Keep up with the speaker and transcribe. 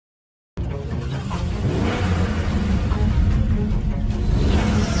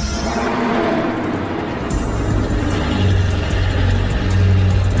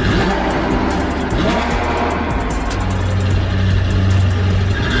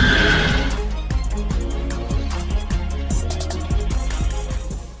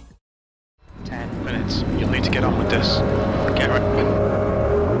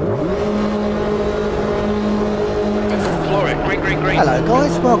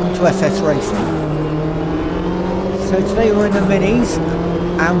welcome to SS Racing. So today we're in the Minis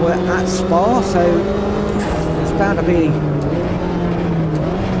and we're at Spa, so there's bound to be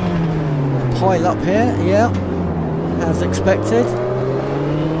a pile up here, yeah, as expected.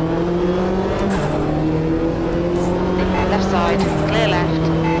 Left side, clear left.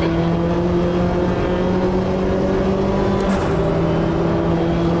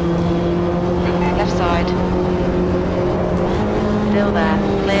 Left side. Still there,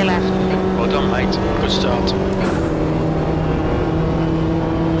 clear left. Well done, mate. Good start.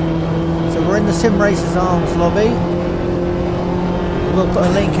 So we're in the Sim Racers Arms lobby. We'll put a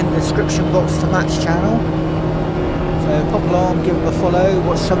link in the description box to Matt's channel. So pop along, give him a follow,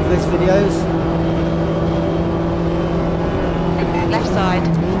 watch some of his videos. Left side,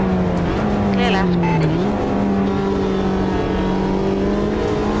 clear left.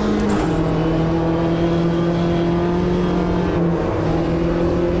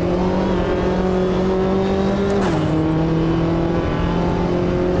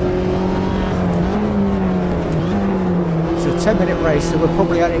 It's a 10-minute race, so we're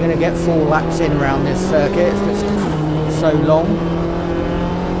probably only going to get 4 laps in around this circuit. It's so long.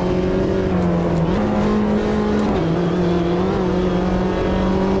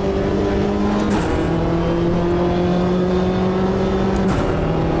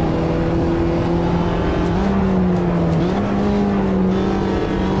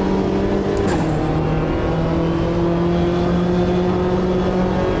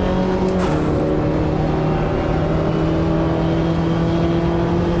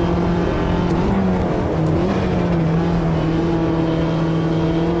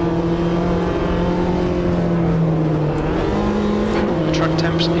 Track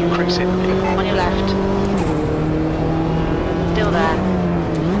temps increasing. On your left. Still there.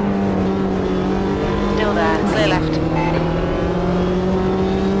 Still there, clear left.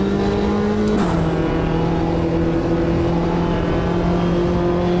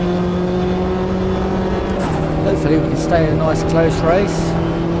 Hopefully we can stay in a nice close race.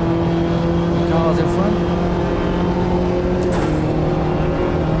 Cars in front.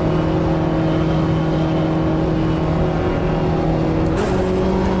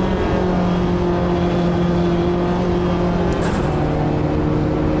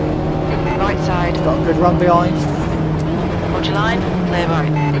 Right side. Got a good run behind. Hold your line, clear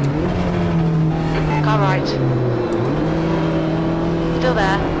right. Car right. Still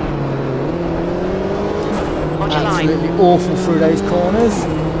there. Hold your line. Absolutely awful through those corners.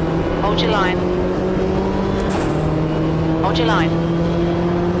 Hold your line. Hold your line.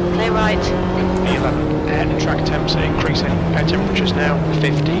 Clear right. E11. And track temps are increasing. Air temperatures now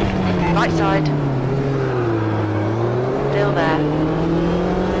 15. Right side. Still there.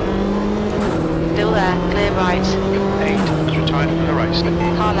 Still there. Clear right. 8 has retired from the race.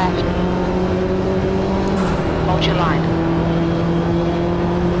 Car left. Hold your line.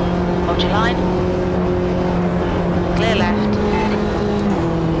 Hold your line. Clear left.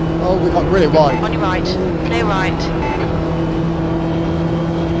 Oh, we got really wide. On your right. Clear right.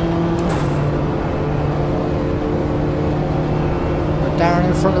 Darren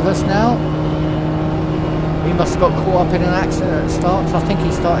in front of us now. He must have got caught up in an accident at the start, so I think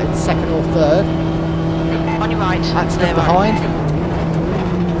he started second or third. On your right. Accident Clear right. behind.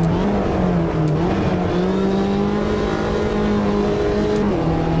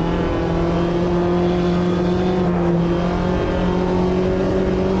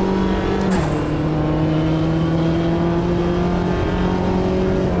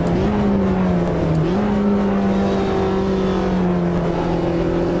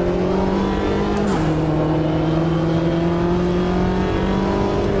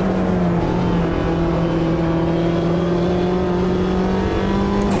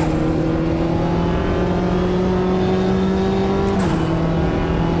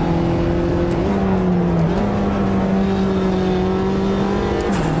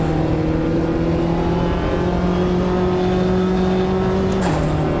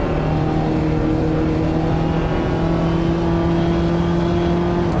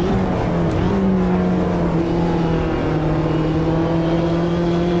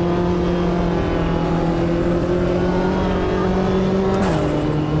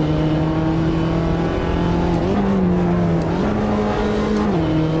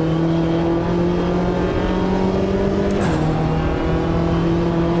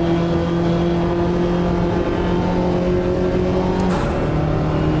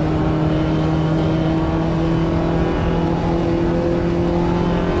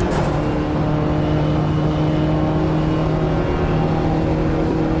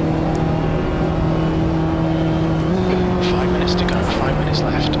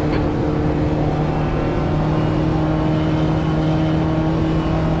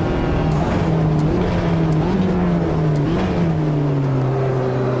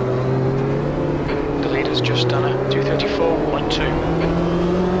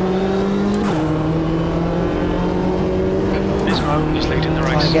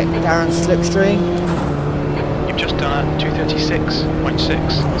 to get Darren's slipstream. You've just done it,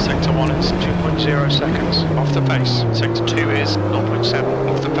 236.6. Sector 1 is 2.0 seconds off the pace. Sector 2 is 0.7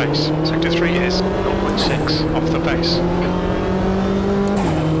 off the pace. Sector 3 is 0.6 off the pace.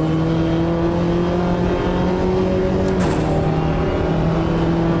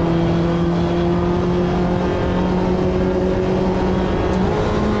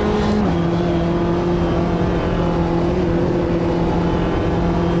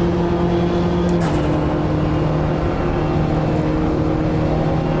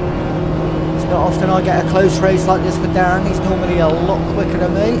 Often I get a close race like this with Darren. He's normally a lot quicker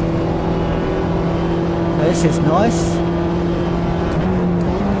than me. So this is nice.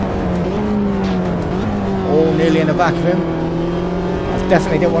 Oh, nearly in the back of him. I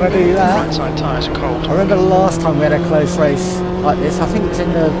definitely didn't want to do that. Right side tyres are cold. I remember the last time we had a close race like this. I think it was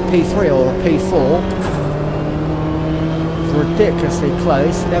in the P3 or P4. It was ridiculously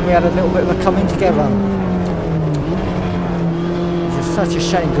close. Then we had a little bit of a coming together. Such a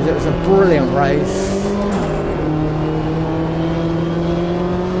shame because it was a brilliant race.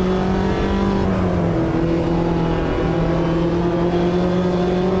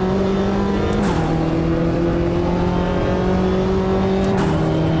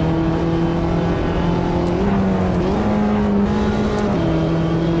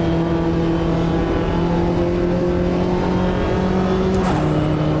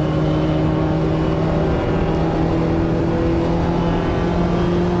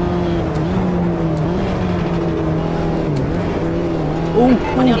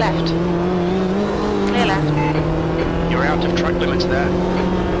 On your left. Clear left. You're out of track limits there.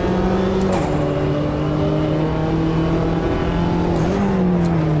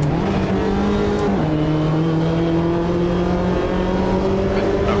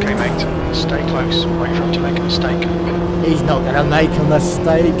 Okay, mate. Stay close. Wait for him to make a mistake. He's not going to make a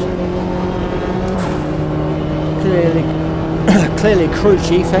mistake. Clearly crew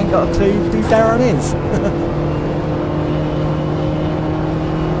chief ain't got a clue who Darren is.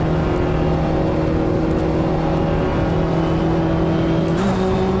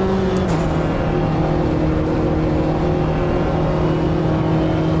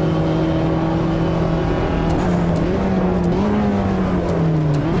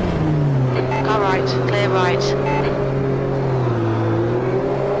 Clear right.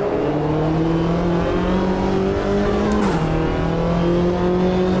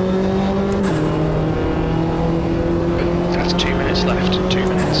 That's 2 minutes left. 2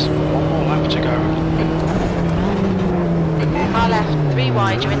 minutes. One more lap to go. Car left. 3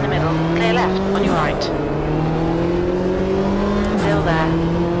 wide. You're in the middle. Clear left. On your right. Still there.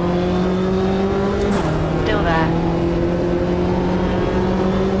 Still there.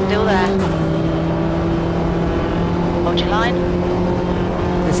 Still there. Hold your line.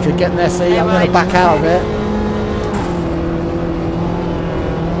 This could get messy. Clear I'm going right. to back out of it.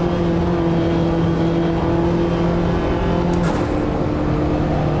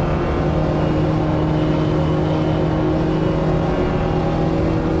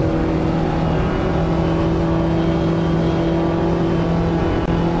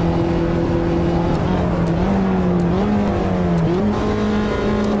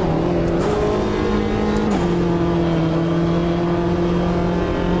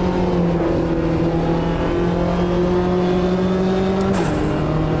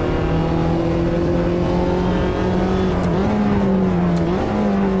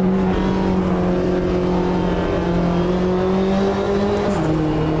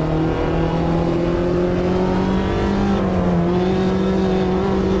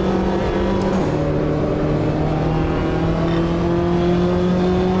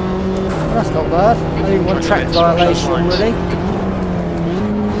 That's not bad. Only one track violation really.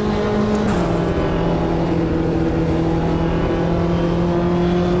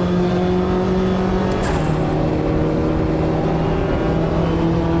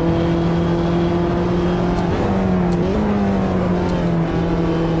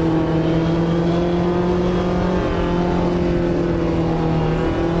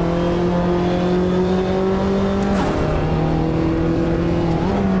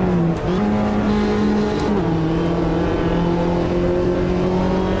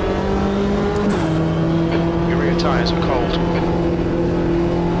 Tyres are cold.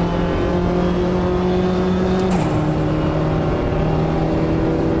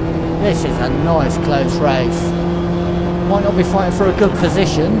 This is a nice close race. Might not be fighting for a good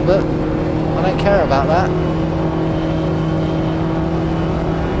position, but I don't care about that.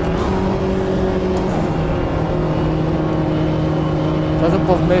 Doesn't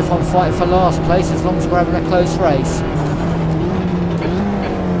bother me if I'm fighting for last place as long as we're having a close race.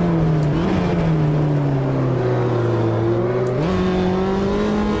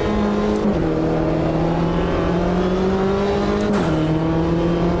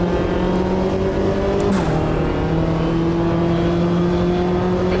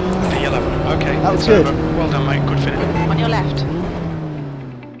 That was It's good. over. Well done, mate. Good finish. On your left.